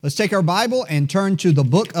Let's take our Bible and turn to the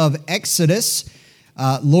book of Exodus.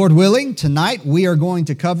 Lord willing, tonight we are going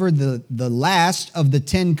to cover the last of the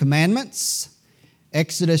 10 Commandments,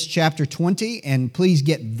 Exodus chapter 20, and please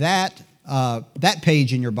get that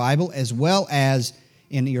page in your Bible as well as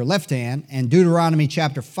in your left hand, and Deuteronomy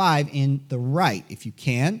chapter 5 in the right, if you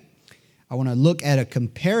can. I want to look at a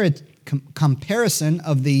comparison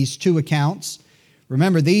of these two accounts.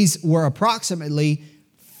 Remember, these were approximately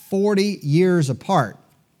 40 years apart.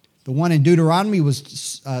 The one in Deuteronomy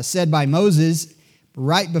was said by Moses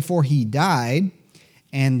right before he died,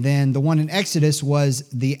 and then the one in Exodus was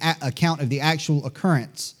the account of the actual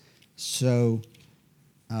occurrence. So,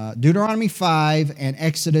 Deuteronomy 5 and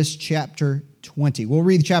Exodus chapter 20. We'll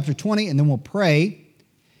read chapter 20, and then we'll pray,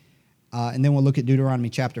 and then we'll look at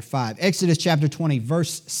Deuteronomy chapter 5. Exodus chapter 20,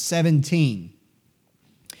 verse 17.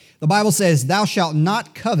 The Bible says, "Thou shalt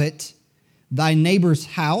not covet thy neighbor's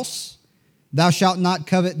house. Thou shalt not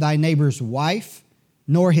covet thy neighbor's wife,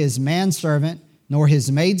 nor his manservant, nor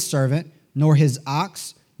his maidservant, nor his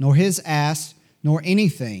ox, nor his ass, nor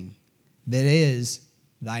anything that is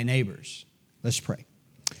thy neighbor's." Let's pray.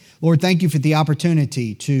 Lord, thank you for the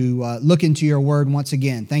opportunity to look into your word once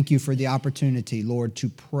again. Thank you for the opportunity, Lord, to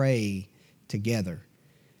pray together.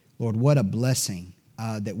 Lord, what a blessing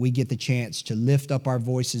that we get the chance to lift up our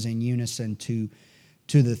voices in unison to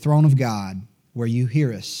the throne of God, where you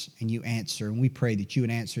hear us and you answer. And we pray that you would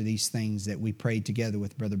answer these things that we prayed together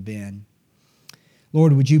with Brother Ben.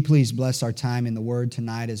 Lord, would you please bless our time in the Word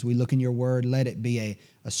tonight as we look in your Word. Let it be a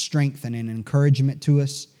strength and an encouragement to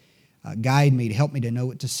us. Guide me, to help me to know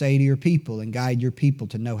what to say to your people, and guide your people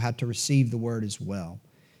to know how to receive the Word as well.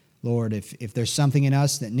 Lord, if there's something in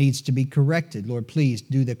us that needs to be corrected, Lord, please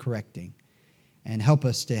do the correcting and help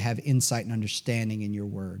us to have insight and understanding in your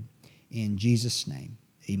Word. In Jesus' name,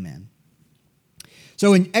 amen.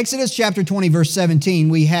 So in Exodus chapter 20, verse 17,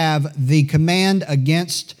 we have the command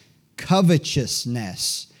against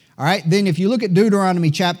covetousness. All right, then if you look at Deuteronomy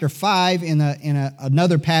chapter 5 in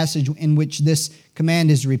another passage in which this command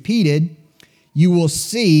is repeated, you will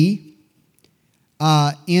see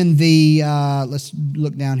let's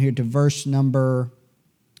look down here to verse number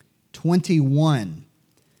 21.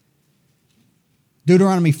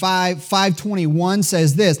 Deuteronomy 5:21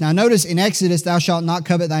 says this. Now notice in Exodus, "Thou shalt not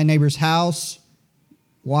covet thy neighbor's house,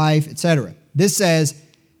 wife," etc. This says,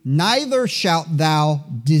 "Neither shalt thou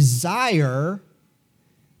desire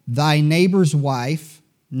thy neighbor's wife,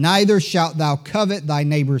 neither shalt thou covet thy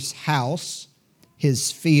neighbor's house,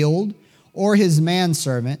 his field, or his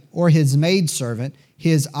manservant, or his maidservant,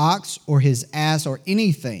 his ox, or his ass, or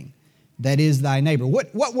anything that is thy neighbor."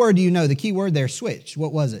 What word do you know? The key word there switched.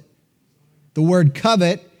 What was it? The word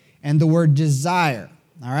covet and the word desire.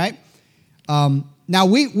 All right? Now,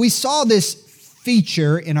 we saw this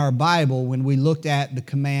feature in our Bible when we looked at the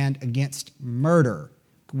command against murder.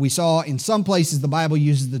 We saw in some places the Bible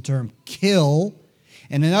uses the term kill,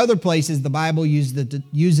 and in other places the Bible uses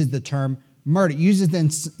the term murder, uses them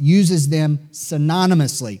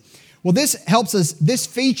synonymously. Well, this helps us, this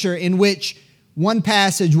feature in which one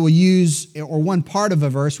passage will use, or one part of a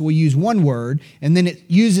verse will use one word, and then it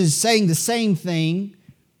uses saying the same thing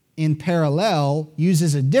in parallel,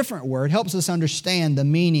 uses a different word, helps us understand the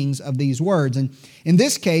meanings of these words. And in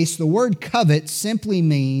this case, the word covet simply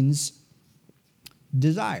means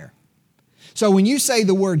desire. So when you say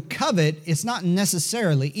the word covet, it's not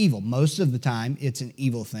necessarily evil. Most of the time, it's an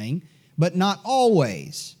evil thing, but not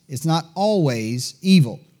always. It's not always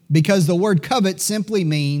evil, because the word covet simply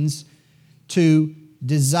means to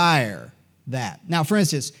desire that. Now, for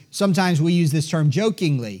instance, sometimes we use this term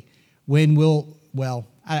jokingly when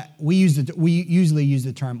we usually use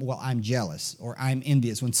the term, "Well, I'm jealous," or "I'm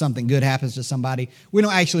envious." When something good happens to somebody, we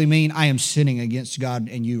don't actually mean, "I am sinning against God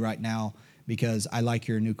and you right now because I like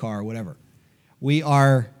your new car," or whatever. We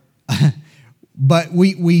are, but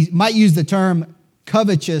we might use the term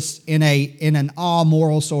covetous in an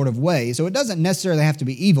amoral sort of way. So it doesn't necessarily have to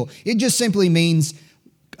be evil. It just simply means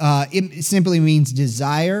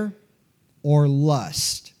desire or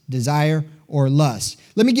lust. Desire or lust.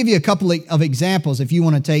 Let me give you a couple of examples if you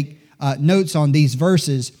want to take notes on these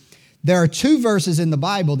verses. There are two verses in the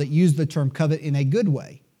Bible that use the term covet in a good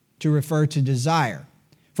way to refer to desire.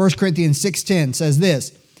 1 Corinthians 6:10 says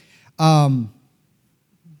this.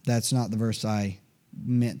 That's not the verse I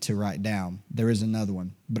meant to write down. There is another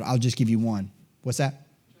one, but I'll just give you one. What's that?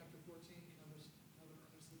 Chapter 14.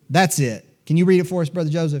 That's it. Can you read it for us, Brother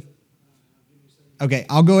Joseph? Okay,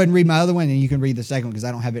 I'll go ahead and read my other one, and you can read the second one because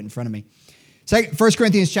I don't have it in front of me. 1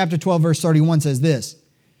 Corinthians chapter 12, verse 31 says this,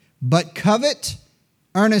 "But covet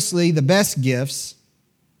earnestly the best gifts,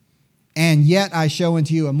 and yet I show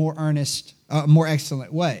unto you a more earnest a more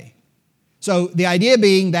excellent way. So the idea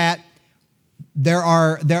being that there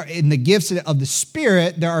in the gifts of the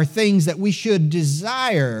Spirit, there are things that we should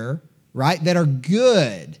desire, right, that are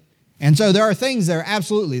good. And so there are things that are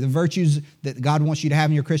absolutely the virtues that God wants you to have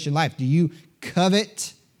in your Christian life. Do you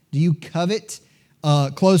covet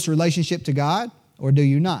a close relationship to God, or do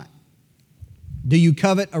you not? Do you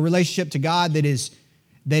covet a relationship to God that is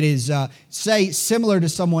say similar to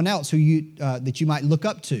someone else who that you might look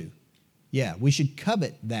up to? Yeah, we should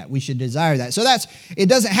covet that. We should desire that. So it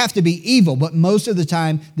doesn't have to be evil, but most of the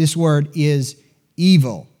time this word is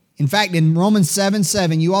evil. In fact, in Romans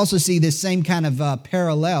 7:7, you also see this same kind of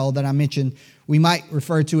parallel that I mentioned. We might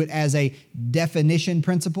refer to it as a definition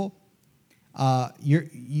principle.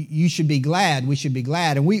 You should be glad. We should be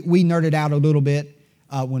glad. And we nerded out a little bit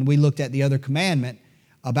when we looked at the other commandment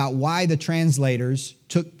about why the translators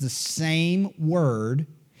took the same word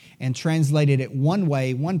and translated it one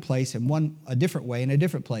way, one place, and a different way in a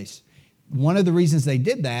different place. One of the reasons they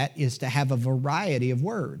did that is to have a variety of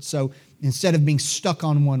words. So instead of being stuck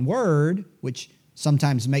on one word, which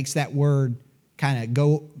sometimes makes that word kind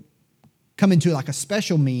of come into like a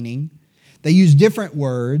special meaning, they use different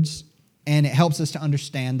words, and it helps us to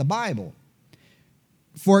understand the Bible.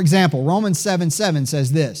 For example, Romans 7:7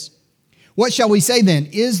 says this, "What shall we say then?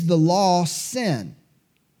 Is the law sin?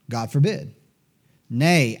 God forbid.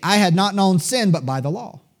 Nay, I had not known sin but by the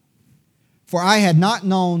law. For I had not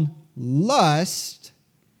known lust,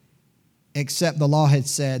 except the law had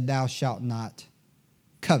said, thou shalt not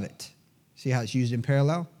covet." See how it's used in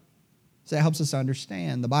parallel? So that helps us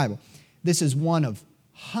understand the Bible. This is one of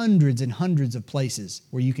hundreds and hundreds of places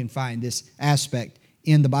where you can find this aspect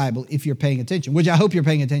in the Bible if you're paying attention, which I hope you're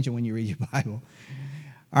paying attention when you read your Bible.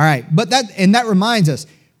 All right, but that reminds us,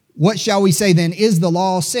 what shall we say then? Is the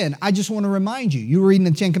law sin? I just want to remind you, were reading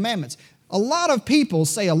the Ten Commandments. A lot of people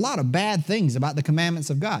say a lot of bad things about the commandments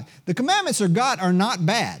of God. The commandments of God are not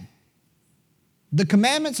bad. The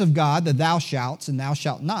commandments of God, the thou shalts and thou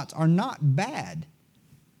shalt nots, are not bad.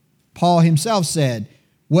 Paul himself said,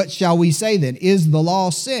 what shall we say then? Is the law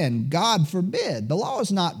sin? God forbid. The law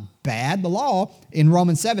is not bad. The law, in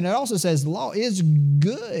Romans 7, it also says the law is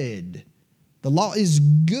good. The law is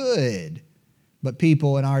good. But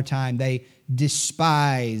people in our time, they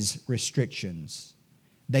despise restrictions.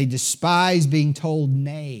 They despise being told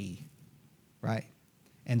nay, right?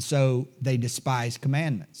 And so they despise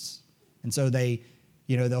commandments. And so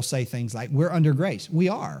they'll say things like, we're under grace. We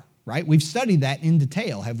are, right? We've studied that in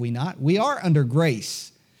detail, have we not? We are under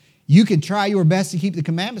grace. You can try your best to keep the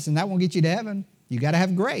commandments, and that won't get you to heaven. You got to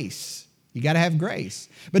have grace. You got to have grace.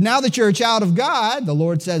 But now that you're a child of God, the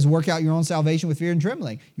Lord says, work out your own salvation with fear and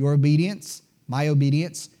trembling. Your obedience, my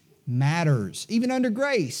obedience, matters, even under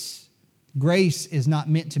grace. Grace is not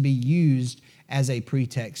meant to be used as a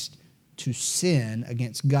pretext to sin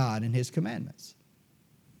against God and His commandments.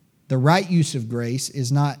 The right use of grace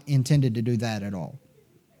is not intended to do that at all.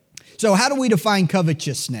 So how do we define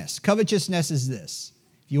covetousness? Covetousness is this.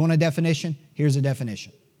 If you want a definition, here's a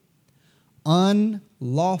definition.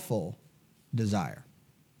 Unlawful desire.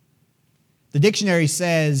 The dictionary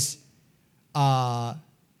says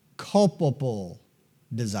culpable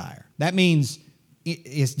desire. That means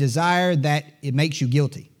it's desire that it makes you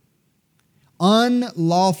guilty.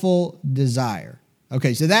 Unlawful desire.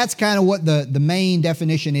 Okay, so that's kind of what the main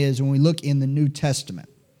definition is when we look in the New Testament.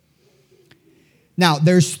 Now,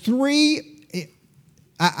 there's three.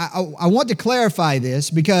 I want to clarify this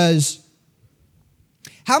because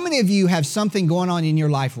how many of you have something going on in your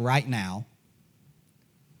life right now?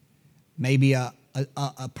 Maybe a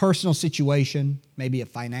personal situation, maybe a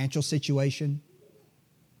financial situation.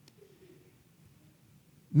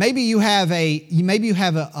 Maybe you have an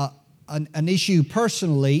issue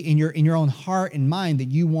personally in your own heart and mind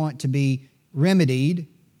that you want to be remedied,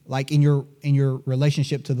 like in your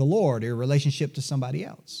relationship to the Lord or your relationship to somebody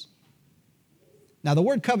else. Now, the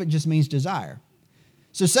word covet just means desire.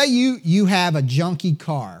 So say you have a junky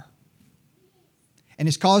car and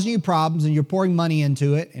it's causing you problems and you're pouring money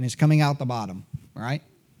into it and it's coming out the bottom, all right?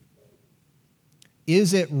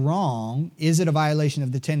 Is it wrong? Is it a violation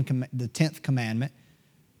of the 10th Commandment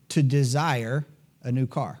to desire a new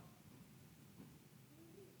car?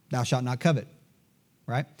 Thou shalt not covet,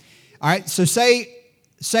 right? All right, so say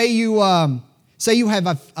you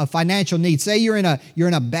have a financial need. Say you're in a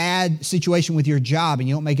bad situation with your job and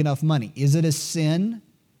you don't make enough money. Is it a sin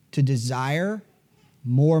to desire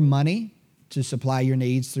more money to supply your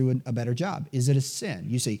needs through a better job? Is it a sin?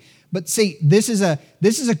 You see. But see, this is a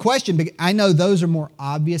question. Because I know those are more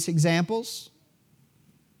obvious examples.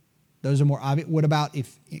 Those are more obvious. What about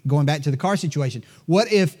if, going back to the car situation,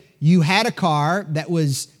 what if you had a car that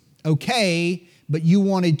was okay, but you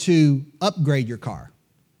wanted to upgrade your car.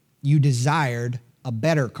 You desired a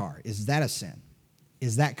better car. Is that a sin?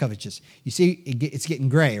 Is that covetous? You see, it's getting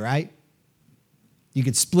gray, right? You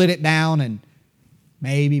could split it down and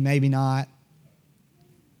maybe not.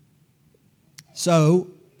 So,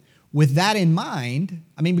 with that in mind,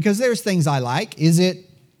 I mean, because there's things I like. Is it,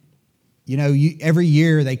 every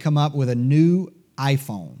year they come up with a new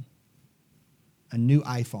iPhone. A new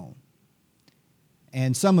iPhone.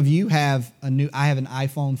 And some of you have I have an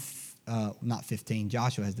iPhone, not 15.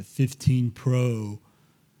 Joshua has the 15 Pro.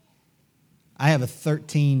 I have a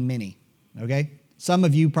 13 mini, okay? Some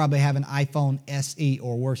of you probably have an iPhone SE,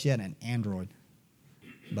 or worse yet, an Android.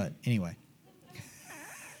 But anyway.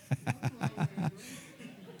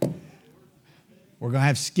 We're going to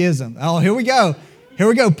have schism. Oh, here we go. Here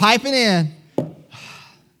we go, piping in.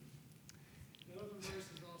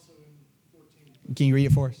 Can you read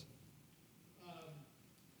it for us?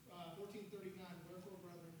 14:39, wherefore,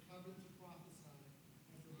 brethren, covet to prophesy,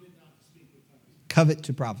 and forbid not to speak with tongues. Covet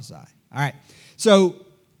to prophesy. All right. So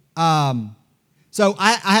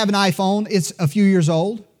I have an iPhone. It's a few years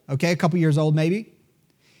old, okay, a couple years old maybe.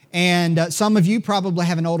 And some of you probably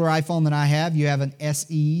have an older iPhone than I have. You have an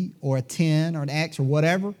SE or a 10 or an X or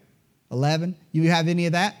whatever, 11. You have any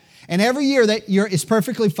of that? And every year that it's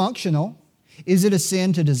perfectly functional. Is it a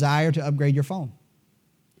sin to desire to upgrade your phone?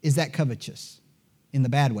 Is that covetous in the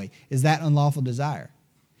bad way? Is that unlawful desire?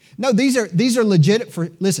 No, these are legit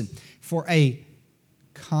for a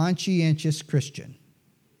conscientious Christian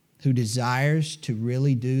who desires to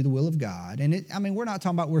really do the will of God. And we're not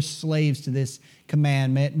talking about we're slaves to this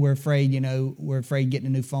commandment. We're afraid, getting a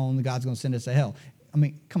new phone, that God's going to send us to hell. I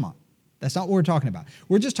mean, come on. That's not what we're talking about.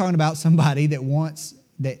 We're just talking about somebody that wants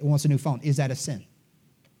a new phone. Is that a sin?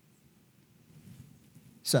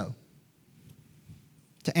 So,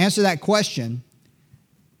 to answer that question,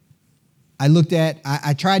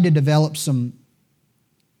 I tried to develop some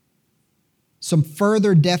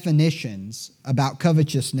further definitions about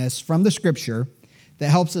covetousness from the Scripture that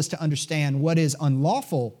helps us to understand what is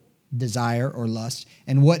unlawful desire or lust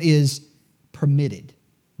and what is permitted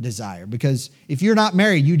desire. Because if you're not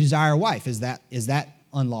married, you desire a wife. Is that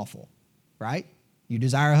unlawful? Right? You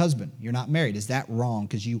desire a husband. You're not married. Is that wrong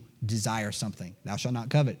because you desire something? Thou shalt not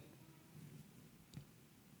covet.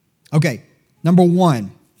 Okay, number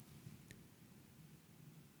one.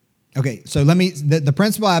 Okay, so the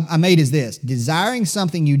principle I made is this. Desiring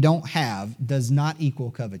something you don't have does not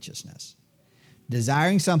equal covetousness.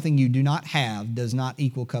 Desiring something you do not have does not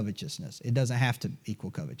equal covetousness. It doesn't have to equal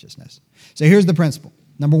covetousness. So here's the principle.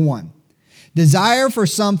 Number one, desire for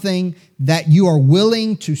something that you are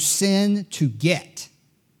willing to sin to get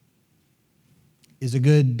is a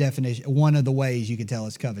good definition. One of the ways you can tell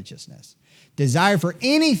it's covetousness. Desire for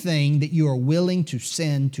anything that you are willing to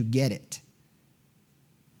sin to get it.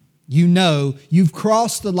 You know you've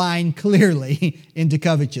crossed the line clearly into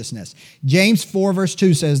covetousness. James 4 verse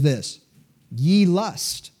 2 says this, ye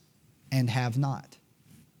lust and have not.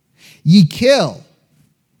 Ye kill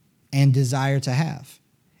and desire to have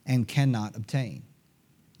and cannot obtain.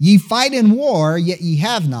 Ye fight in war, yet ye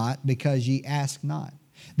have not because ye ask not.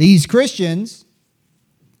 These Christians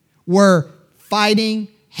were fighting,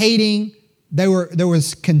 hating. There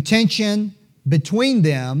was contention between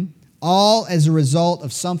them, all as a result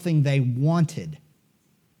of something they wanted.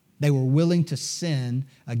 They were willing to sin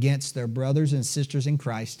against their brothers and sisters in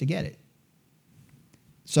Christ to get it.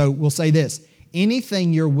 So we'll say this.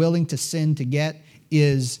 Anything you're willing to sin to get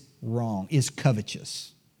is wrong, is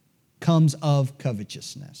covetous, comes of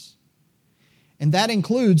covetousness. And that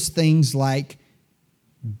includes things like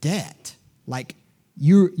debt. Like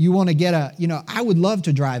you want to get I would love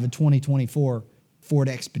to drive a 2024 Ford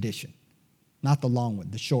Expedition. Not the long one,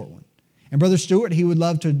 the short one. And Brother Stewart, he would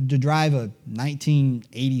love to drive a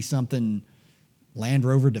 1980-something Land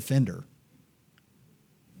Rover Defender.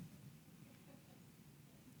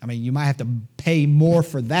 I mean, you might have to pay more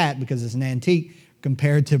for that because it's an antique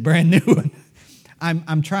compared to a brand new one.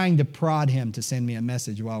 I'm trying to prod him to send me a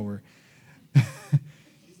message while we're... He's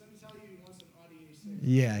going to tell you he wants an Audi A6.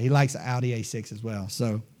 Yeah, he likes the Audi A6 as well.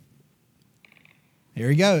 So, here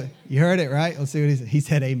we go. You heard it, right? Let's see what he said. He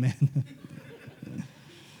said amen.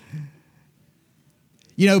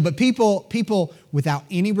 But people without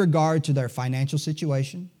any regard to their financial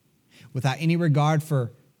situation, without any regard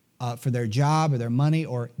for their job or their money,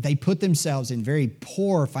 or they put themselves in very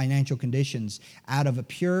poor financial conditions out of a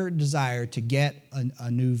pure desire to get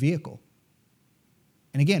a new vehicle.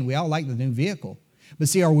 And again, we all like the new vehicle. But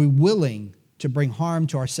see, are we willing to bring harm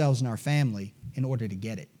to ourselves and our family in order to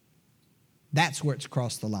get it? That's where it's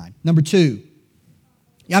crossed the line. Number two,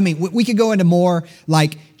 I mean, we could go into more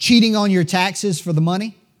like cheating on your taxes for the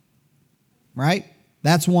money, right?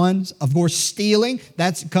 That's one. Of course, stealing,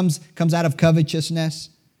 that comes out of covetousness.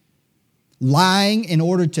 Lying in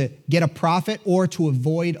order to get a profit or to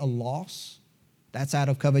avoid a loss, that's out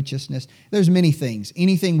of covetousness. There's many things.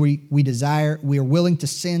 Anything we desire, we are willing to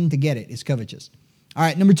sin to get it, is covetous. All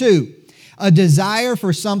right, number 2, a desire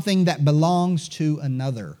for something that belongs to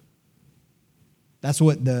another. That's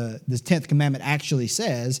what the 10th commandment actually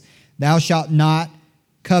says. Thou shalt not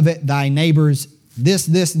covet thy neighbor's this,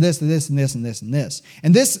 and this, and this, and this, and this.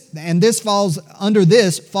 And this falls, under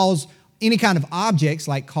this falls any kind of objects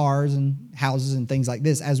like cars and houses and things like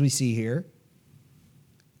this, as we see here.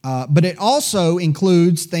 But it also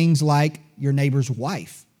includes things like your neighbor's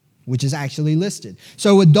wife, which is actually listed.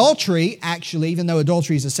 So adultery, actually, even though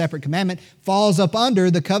adultery is a separate commandment, falls up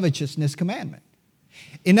under the covetousness commandment.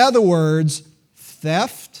 In other words,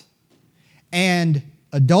 theft and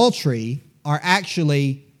adultery are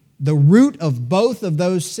actually, the root of both of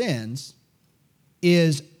those sins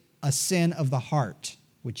is a sin of the heart,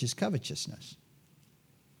 which is covetousness.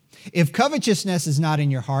 If covetousness is not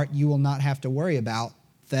in your heart, you will not have to worry about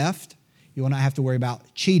theft. You will not have to worry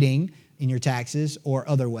about cheating in your taxes or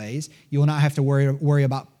other ways. You will not have to worry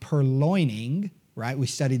about purloining, right? We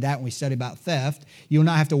studied that when we studied about theft. You will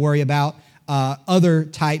not have to worry about other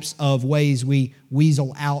types of ways we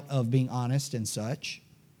weasel out of being honest and such.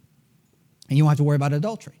 And you won't have to worry about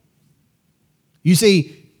adultery. You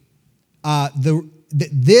see,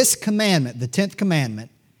 this commandment, the 10th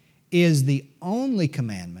commandment, is the only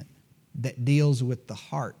commandment that deals with the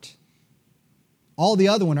heart. All the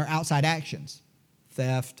other ones are outside actions.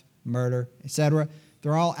 Theft, murder, etc.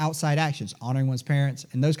 They're all outside actions. Honoring one's parents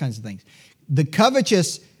and those kinds of things. The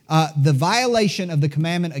violation of the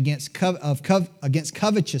commandment against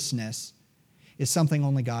covetousness is something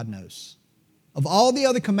only God knows. Of all the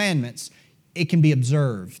other commandments, it can be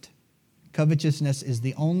observed. Covetousness is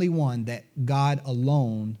the only one that God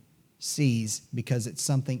alone sees because it's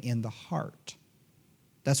something in the heart.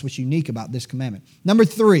 That's what's unique about this commandment. Number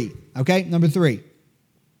 3, okay? Number 3.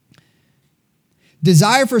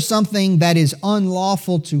 Desire for something that is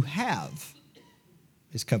unlawful to have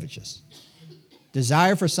is covetous.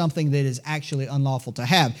 Desire for something that is actually unlawful to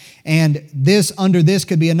have. And under this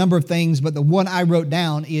could be a number of things, but the one I wrote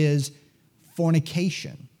down is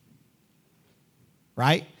fornication.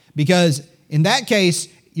 Right? Because in that case,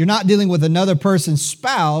 you're not dealing with another person's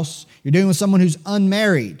spouse, you're dealing with someone who's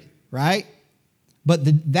unmarried, right?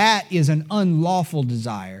 But that is an unlawful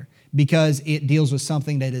desire because it deals with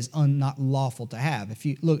something that is not lawful to have. If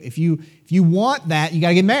you want that, you got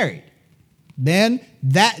to get married. Then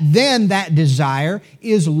that desire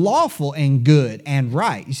is lawful and good and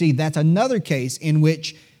right. You see, that's another case in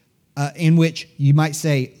which you might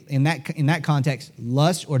say, in that context,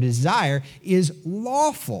 lust or desire is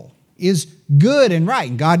lawful, is good and right.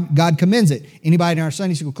 And God commends it. Anybody in our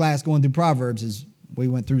Sunday school class going through Proverbs, we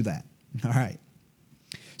went through that. All right.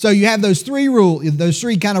 So you have those three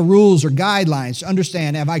kind of rules or guidelines to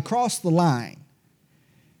understand, have I crossed the line?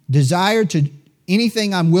 Desire to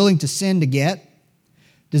anything I'm willing to sin to get,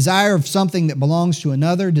 desire of something that belongs to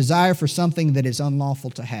another, desire for something that is unlawful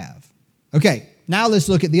to have. Okay, now let's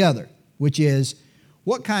look at the other, which is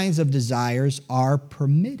what kinds of desires are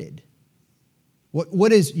permitted?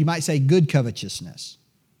 What is, you might say, good covetousness?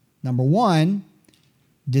 Number 1,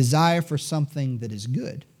 desire for something that is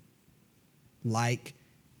good, like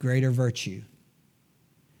greater virtue,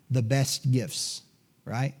 the best gifts,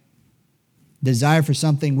 right? Desire for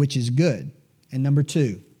something which is good. And number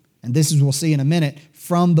 2, and this is, we'll see in a minute,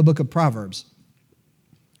 from the book of Proverbs.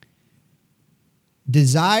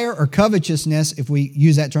 Desire or covetousness, if we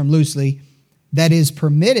use that term loosely, that is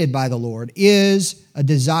permitted by the Lord is a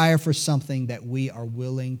desire for something that we are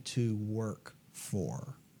willing to work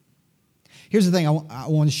for. Here's the thing I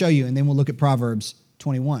want to show you, and then we'll look at Proverbs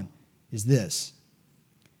 21, is this.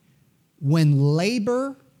 When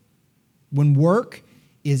work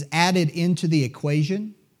is added into the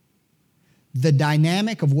equation, the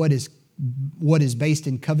dynamic of what is based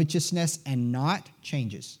in covetousness and not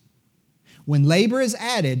changes. When labor is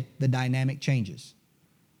added, the dynamic changes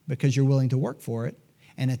because you're willing to work for it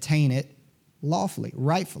and attain it lawfully,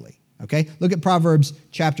 rightfully. Okay? Look at Proverbs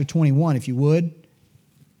chapter 21, if you would.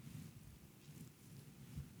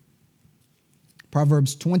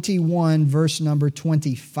 Proverbs 21, verse number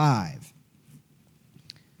 25.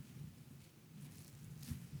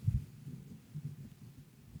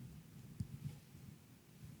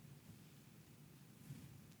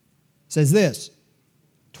 It says this,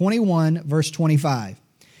 21, verse 25.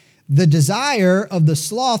 The desire of the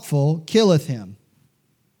slothful killeth him,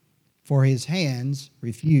 for his hands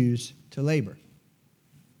refuse to labor.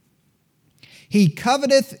 He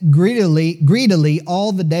coveteth greedily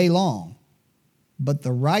all the day long, but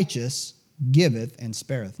the righteous giveth and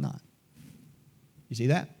spareth not. You see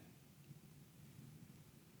that?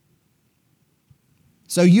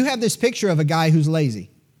 So you have this picture of a guy who's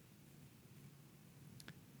lazy.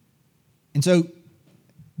 And so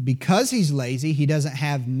because he's lazy, he doesn't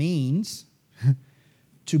have means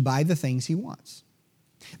to buy the things he wants.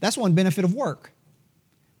 That's one benefit of work.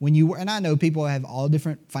 And I know people have all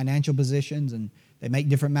different financial positions and they make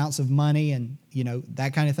different amounts of money and,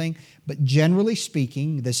 that kind of thing. But generally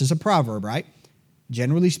speaking, this is a proverb, right?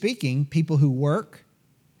 Generally speaking, people who work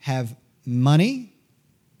have money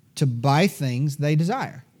to buy things they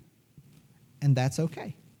desire. And that's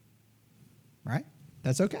okay. Right?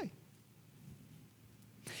 That's okay.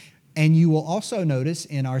 And you will also notice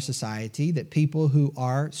in our society that people who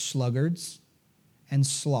are sluggards and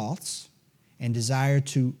sloths and desire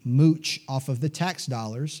to mooch off of the tax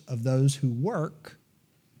dollars of those who work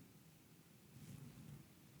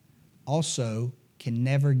also can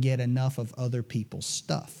never get enough of other people's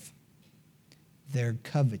stuff. They're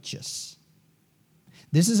covetous.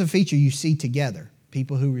 This is a feature you see together.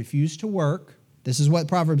 People who refuse to work, this is what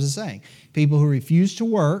Proverbs is saying. People who refuse to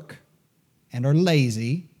work and are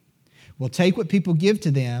lazy will take what people give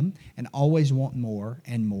to them and always want more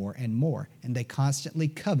and more and more. And they constantly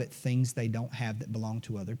covet things they don't have that belong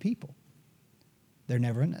to other people. There's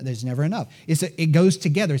never enough. It goes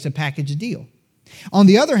together. It's a package deal. On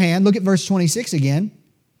the other hand, look at verse 26 again.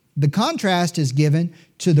 The contrast is given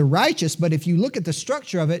to the righteous, but if you look at the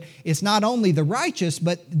structure of it, it's not only the righteous,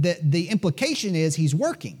 but the implication is he's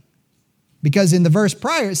working. Because in the verse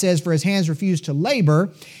prior it says, for his hands refuse to labor.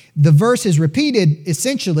 The verse is repeated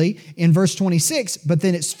essentially in verse 26, but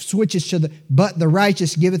then it switches to but the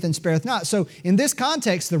righteous giveth and spareth not. So in this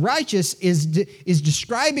context, the righteous is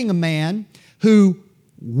describing a man who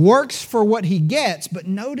works for what he gets, but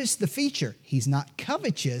notice the feature. He's not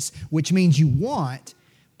covetous, which means you want,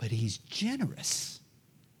 but he's generous.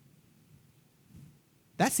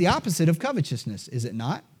 That's the opposite of covetousness, is it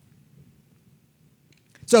not?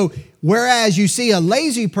 So, whereas you see a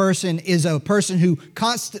lazy person is a person who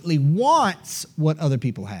constantly wants what other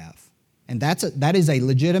people have. And that is a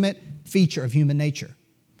legitimate feature of human nature.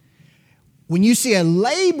 When you see a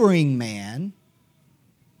laboring man,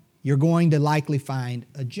 you're going to likely find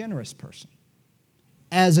a generous person,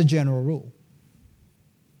 as a general rule.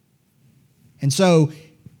 And so,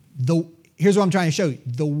 here's what I'm trying to show you.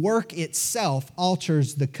 The work itself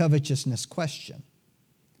alters the covetousness question.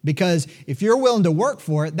 Because if you're willing to work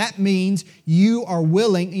for it, that means you are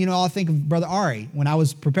willing. I think of Brother Ari. When I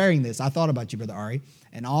was preparing this, I thought about you, Brother Ari,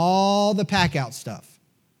 and all the pack-out stuff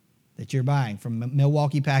that you're buying from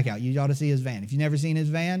Milwaukee Pack-Out. You ought to see his van. If you've never seen his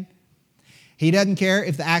van, he doesn't care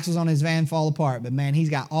if the axles on his van fall apart, but man, he's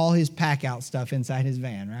got all his pack-out stuff inside his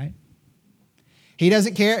van, right? He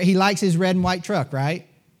doesn't care. He likes his red and white truck, right?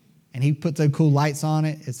 And he puts the cool lights on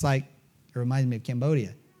it. It reminds me of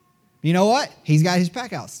Cambodia. You know what? He's got his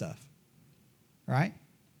pack-out stuff, right?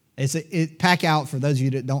 Pack-out, for those of you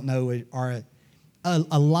that don't know, are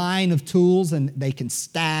a line of tools, and they can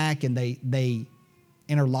stack and they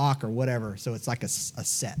interlock or whatever. So it's like a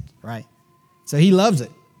set, right? So he loves it.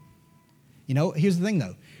 Here's the thing,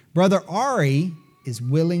 though. Brother Ari is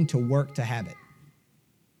willing to work to have it,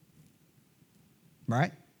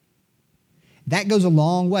 right? That goes a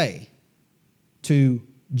long way to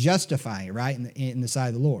justifying it, right, in the sight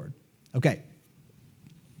of the Lord. Okay.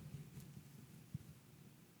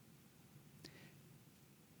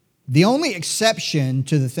 The only exception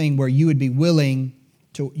to the thing where you would be willing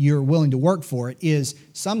to work for it is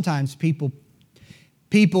sometimes people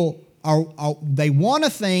they want a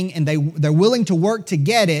thing and they're willing to work to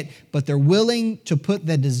get it, but they're willing to put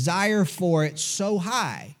the desire for it so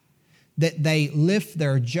high that they lift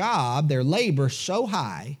their job, their labor so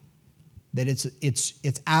high that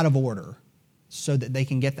it's out of order so that they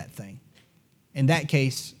can get that thing. In that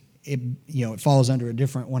case, it falls under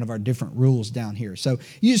one of our different rules down here. So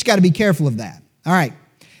you just got to be careful of that. All right.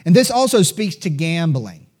 And this also speaks to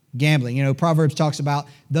gambling. Proverbs talks about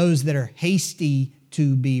those that are hasty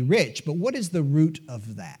to be rich. But what is the root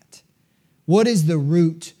of that? What is the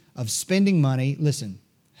root of spending money? Listen,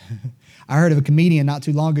 I heard of a comedian not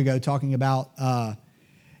too long ago talking about,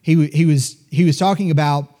 he was talking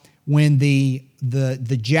about when the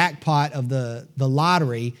jackpot of the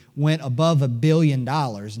lottery went above $1 billion,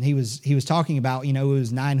 and he was talking about, it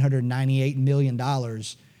was $998 million.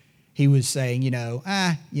 He was saying,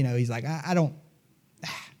 he's like,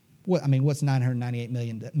 what's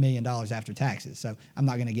 $998 million after taxes? So I'm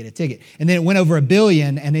not going to get a ticket. And then it went over $1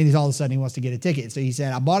 billion, and then all of a sudden he wants to get a ticket. So he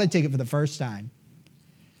said, I bought a ticket for the first time.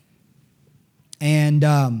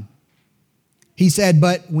 And he said,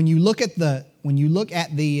 but when you look at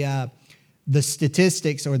the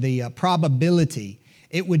statistics or the probability,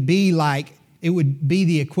 it would be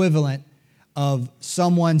the equivalent of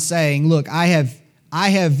someone saying, look, I have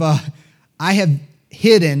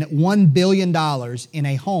hidden $1 billion in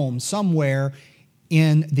a home somewhere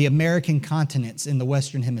in the American continents in the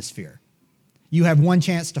Western Hemisphere. You have one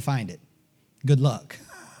chance to find it. Good luck.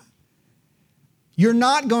 You're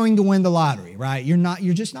not going to win the lottery, right? You're not.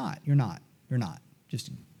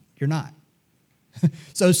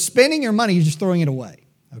 So spending your money, you're just throwing it away,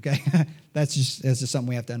 okay? That's just something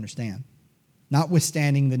we have to understand.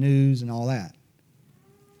 Notwithstanding the news and all that.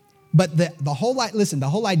 But the whole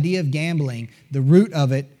idea of gambling, the root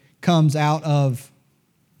of it comes out of,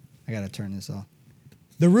 I got to turn this off.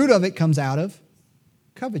 The root of it comes out of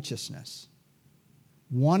covetousness.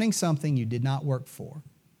 Wanting something you did not work for.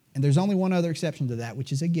 And there's only one other exception to that,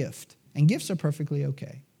 which is a gift. And gifts are perfectly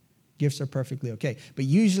okay. Gifts are perfectly okay. But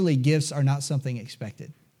usually gifts are not something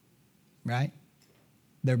expected, right?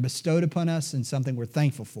 They're bestowed upon us and something we're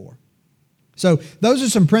thankful for. So those are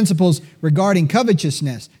some principles regarding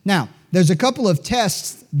covetousness. Now, there's a couple of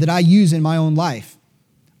tests that I use in my own life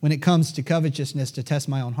when it comes to covetousness to test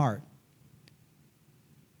my own heart.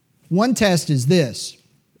 One test is this.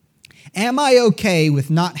 Am I okay with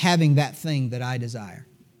not having that thing that I desire?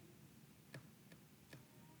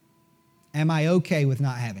 Am I okay with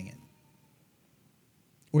not having it?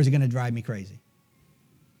 Or is it going to drive me crazy?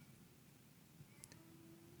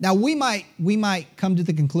 Now, we might come to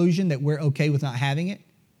the conclusion that we're okay with not having it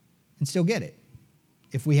and still get it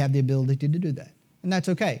if we have the ability to do that. And that's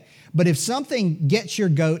okay. But if something gets your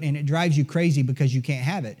goat and it drives you crazy because you can't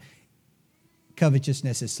have it,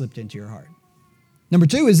 covetousness has slipped into your heart. Number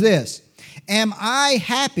 2 is this. Am I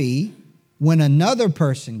happy when another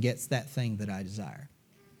person gets that thing that I desire?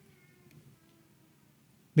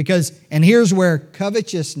 And here's where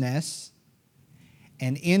covetousness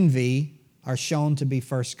and envy are shown to be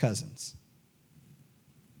first cousins.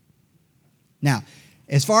 Now,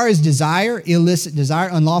 as far as desire, illicit desire,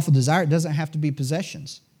 unlawful desire, it doesn't have to be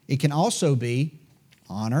possessions. It can also be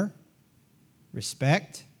honor,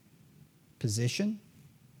 respect, position.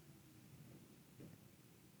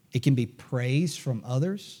 It can be praise from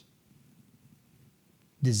others,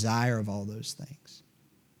 desire of all those things.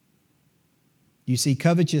 You see,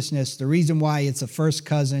 covetousness, the reason why it's a first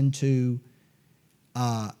cousin to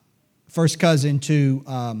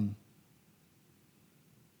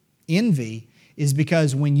envy is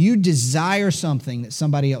because when you desire something that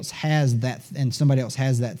somebody else has that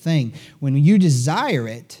thing, when you desire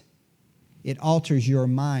it, it alters your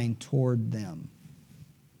mind toward them.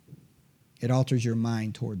 It alters your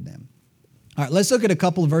mind toward them. All right, let's look at a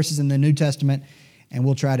couple of verses in the New Testament, and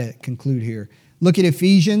we'll try to conclude here. Look at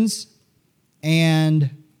Ephesians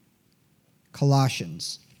and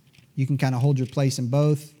Colossians. You can kind of hold your place in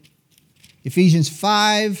both. Ephesians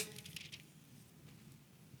 5.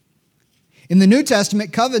 In the New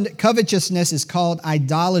Testament, covetousness is called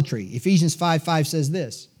idolatry. Ephesians 5:5 says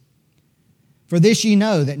this. For this ye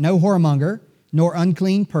know, that no whoremonger, nor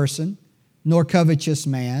unclean person, nor covetous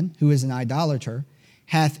man, who is an idolater,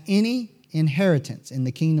 hath any inheritance in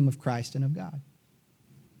the kingdom of Christ and of God.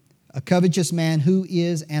 A covetous man who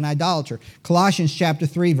is an idolater. Colossians chapter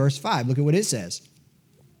 3, verse 5. Look at what it says.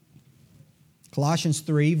 Colossians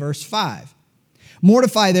 3, verse 5.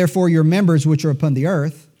 Mortify therefore your members which are upon the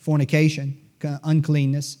earth, fornication,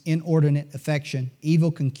 uncleanness, inordinate affection, evil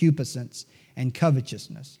concupiscence, and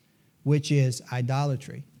covetousness, which is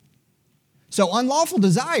idolatry. So unlawful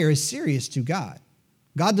desire is serious to God.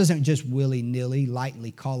 God doesn't just willy-nilly,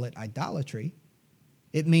 lightly call it idolatry.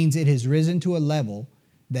 It means it has risen to a level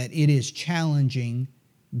that it is challenging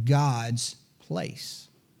God's place.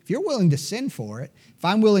 If you're willing to sin for it, if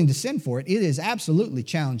I'm willing to sin for it, it is absolutely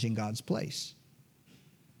challenging God's place.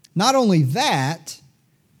 Not only that,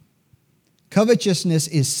 covetousness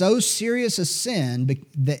is so serious a sin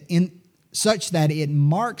such that it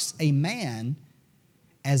marks a man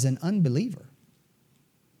as an unbeliever.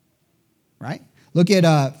 Right? Look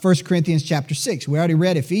at 1 Corinthians chapter 6. We already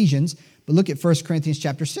read Ephesians, but look at 1 Corinthians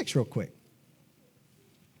chapter 6 real quick.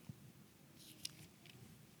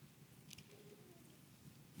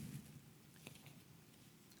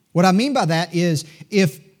 What I mean by that is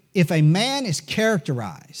if a man is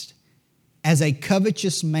characterized as a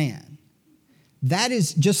covetous man, that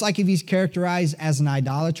is just like if he's characterized as an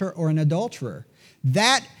idolater or an adulterer.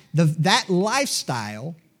 That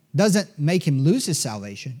lifestyle doesn't make him lose his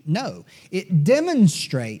salvation. No, it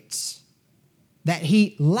demonstrates that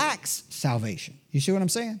he lacks salvation. You see what I'm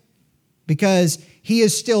saying? Because he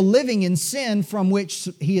is still living in sin from which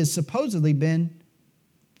he has supposedly been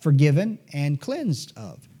forgiven and cleansed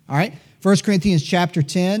of. All right? 1 Corinthians chapter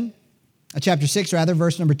 6,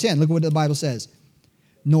 verse number 10. Look at what the Bible says.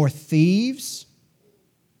 Nor thieves,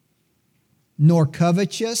 nor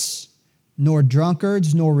covetous, nor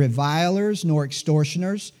drunkards, nor revilers, nor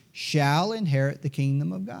extortioners shall inherit the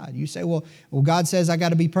kingdom of God. You say, well, God says I got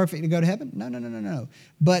to be perfect to go to heaven? No.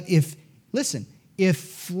 But if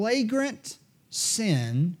flagrant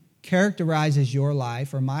sin characterizes your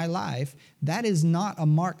life or my life, that is not a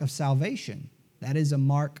mark of salvation. That is a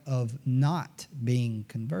mark of not being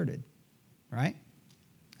converted, right?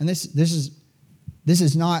 And this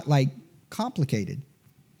is not like complicated.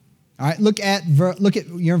 All right, look at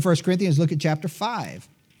you're in 1 Corinthians, look at chapter 5.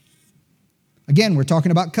 Again, we're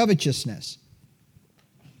talking about covetousness.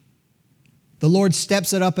 The Lord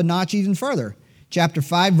steps it up a notch even further. Chapter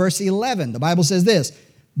 5, verse 11, the Bible says this,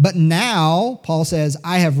 but now, Paul says,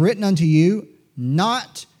 I have written unto you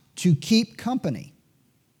not to keep company.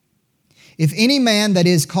 If any man that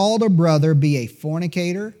is called a brother be a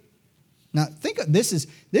fornicator. Now, think of this is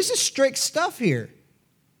strict stuff here.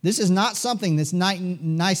 This is not something that's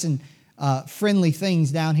nice and friendly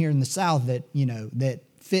things down here in the South that, that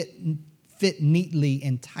fit neatly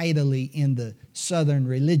and tidily in the Southern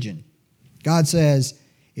religion. God says,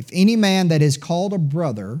 if any man that is called a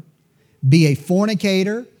brother be a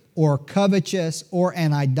fornicator or covetous or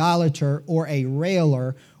an idolater or a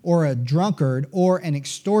railer or a drunkard or an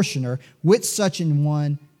extortioner, with such an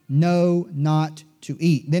one know not to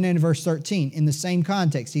eat. Then in verse 13, in the same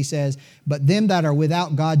context, he says, but them that are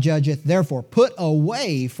without God judgeth, therefore put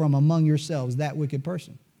away from among yourselves that wicked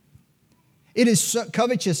person.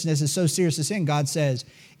 Covetousness is so serious a sin. God says,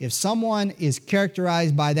 if someone is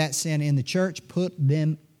characterized by that sin in the church, put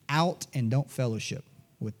them out and don't fellowship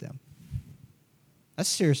with them.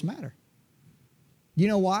 That's a serious matter. You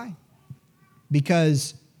know why?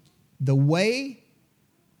 Because the way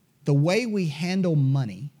we handle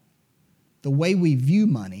money, the way we view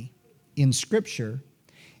money in Scripture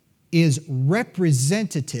is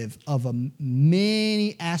representative of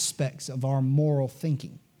many aspects of our moral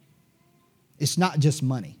thinking. It's not just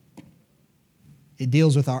money. It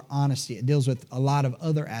deals with our honesty. It deals with a lot of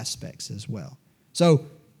other aspects as well. So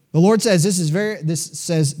the Lord says this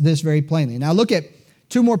says this very plainly. Now look at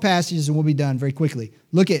two more passages and we'll be done very quickly.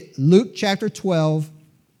 Look at Luke chapter 12.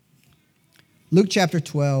 Luke chapter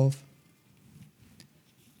 12.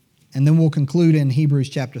 And then we'll conclude in Hebrews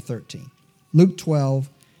chapter 13. Luke 12,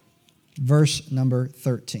 verse number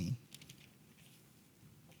 13.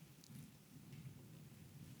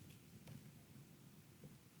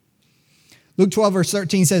 Luke 12, verse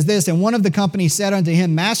 13 says this, and one of the company said unto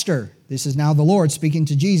him, Master, this is now the Lord speaking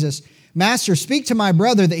to Jesus, Master, speak to my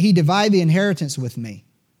brother that he divide the inheritance with me.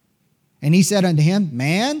 And he said unto him,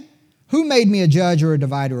 Man, who made me a judge or a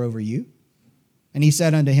divider over you? And he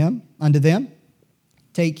said unto them,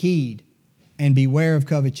 Take heed and beware of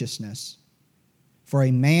covetousness. For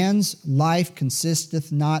a man's life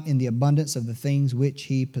consisteth not in the abundance of the things which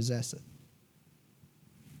he possesseth.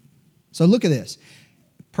 So look at this.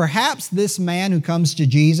 Perhaps this man who comes to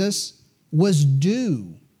Jesus was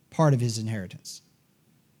due part of his inheritance.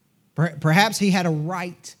 Perhaps he had a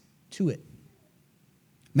right to it.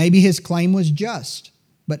 Maybe his claim was just.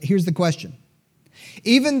 But here's the question.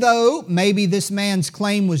 Even though maybe this man's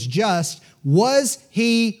claim was just, was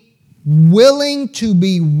he willing to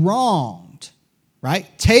be wronged? Right?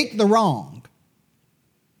 Take the wrong.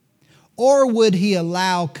 Or would he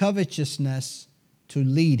allow covetousness to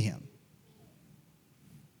lead him?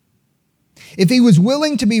 If he was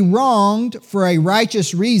willing to be wronged for a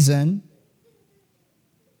righteous reason,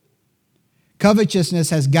 covetousness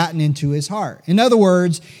has gotten into his heart. In other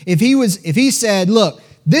words, if he said, look,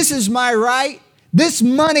 this is my right, this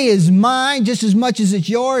money is mine just as much as it's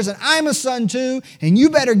yours, and I'm a son too, and you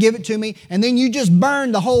better give it to me, and then you just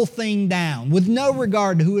burn the whole thing down with no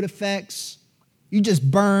regard to who it affects. You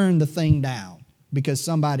just burn the thing down because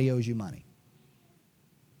somebody owes you money.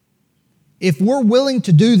 If we're willing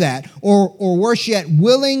to do that, or worse yet,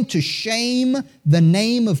 willing to shame the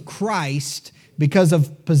name of Christ because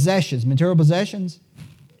of possessions, material possessions,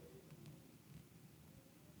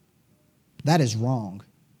 that is wrong.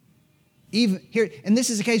 Even here, and this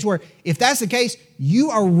is a case where if that's the case, you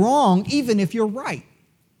are wrong even if you're right.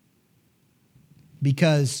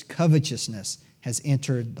 Because covetousness has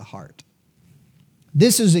entered the heart.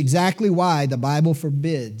 This is exactly why the Bible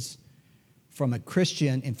forbids from a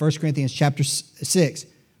Christian in 1 Corinthians chapter 6,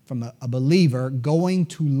 from a believer going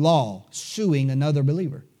to law, suing another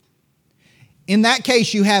believer. In that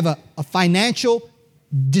case, you have a financial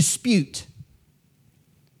dispute.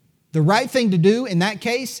 The right thing to do in that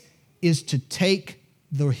case is to take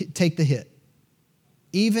the hit.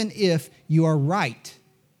 Even if you are right,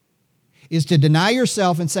 is to deny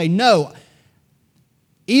yourself and say, no,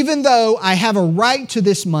 even though I have a right to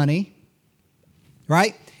this money,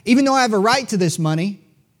 right? Even though I have a right to this money,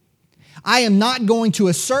 I am not going to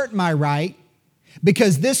assert my right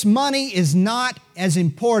because this money is not as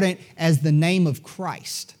important as the name of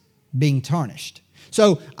Christ being tarnished.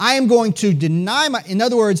 So I am going to in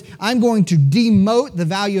other words, I'm going to demote the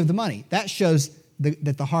value of the money. That shows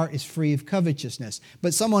that the heart is free of covetousness.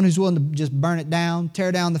 But someone who's willing to just burn it down,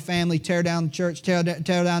 tear down the family, tear down the church, tear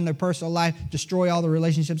down their personal life, destroy all the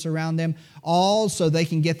relationships around them, all so they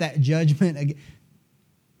can get that judgment.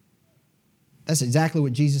 That's exactly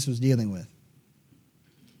what Jesus was dealing with.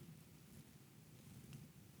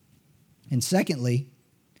 And secondly,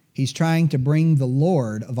 he's trying to bring the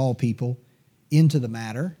Lord of all people into the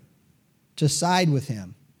matter to side with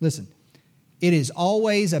him. Listen, it is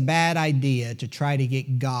always a bad idea to try to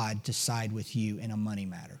get God to side with you in a money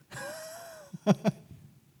matter.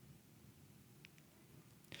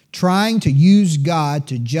 Trying to use God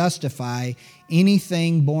to justify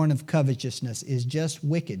anything born of covetousness is just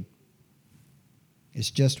wicked. It's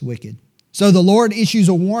just wicked. So the Lord issues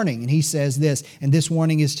a warning, and he says this, and this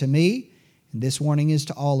warning is to me, and this warning is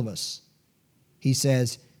to all of us. He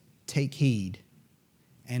says, take heed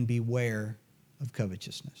and beware of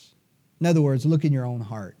covetousness. In other words, look in your own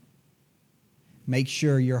heart. Make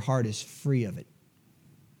sure your heart is free of it.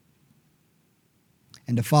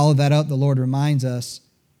 And to follow that up, the Lord reminds us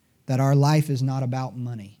that our life is not about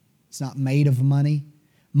money. It's not made of money.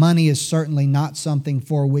 Money is certainly not something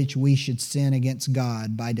for which we should sin against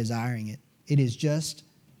God by desiring it. It is just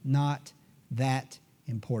not that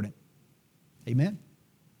important. Amen?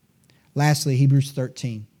 Lastly, Hebrews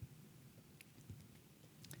 13.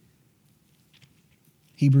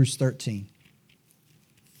 Hebrews 13.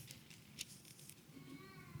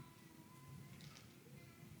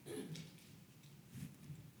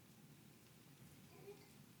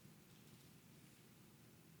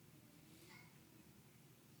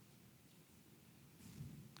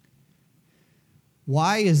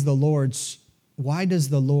 Why does the Lord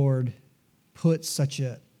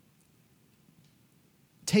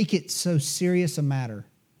take it so serious a matter,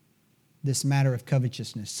 this matter of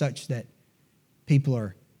covetousness, such that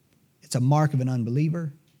it's a mark of an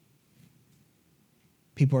unbeliever.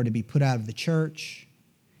 People are to be put out of the church.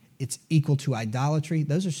 It's equal to idolatry.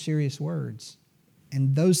 Those are serious words.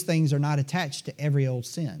 And those things are not attached to every old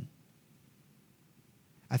sin.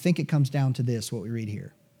 I think it comes down to this, what we read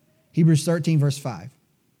here. Hebrews 13, verse 5.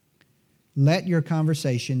 Let your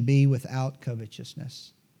conversation be without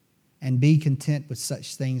covetousness, and be content with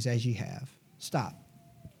such things as ye have. Stop.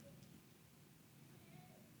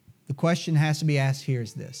 The question has to be asked here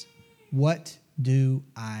is this: what do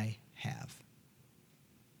I have?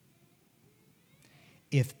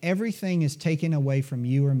 If everything is taken away from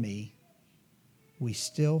you or me, we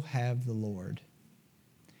still have the Lord,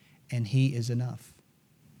 and He is enough.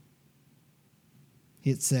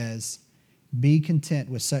 It says, be content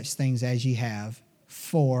with such things as ye have,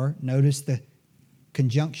 for, notice the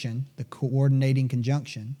conjunction, the coordinating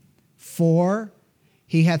conjunction, for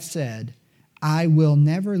He hath said, I will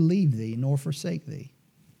never leave thee nor forsake thee.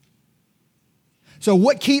 So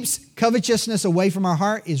what keeps covetousness away from our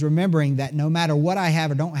heart is remembering that no matter what I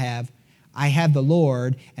have or don't have, I have the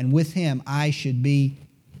Lord, and with Him I should be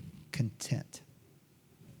content.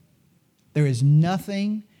 There is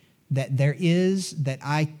nothing that there is that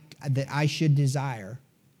I should desire,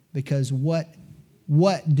 because what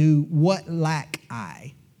lack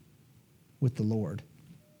I with the Lord?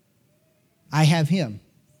 I have Him.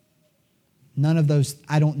 None of those,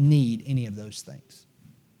 I don't need any of those things.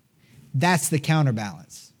 That's the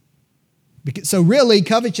counterbalance. So really,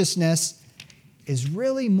 covetousness is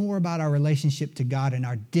really more about our relationship to God and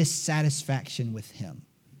our dissatisfaction with Him.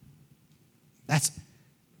 That's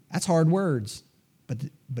hard words,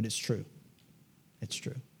 but it's true. It's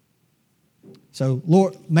true. So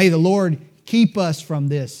Lord, may the Lord keep us from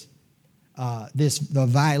the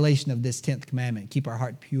violation of this 10th commandment. Keep our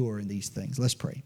heart pure in these things. Let's pray.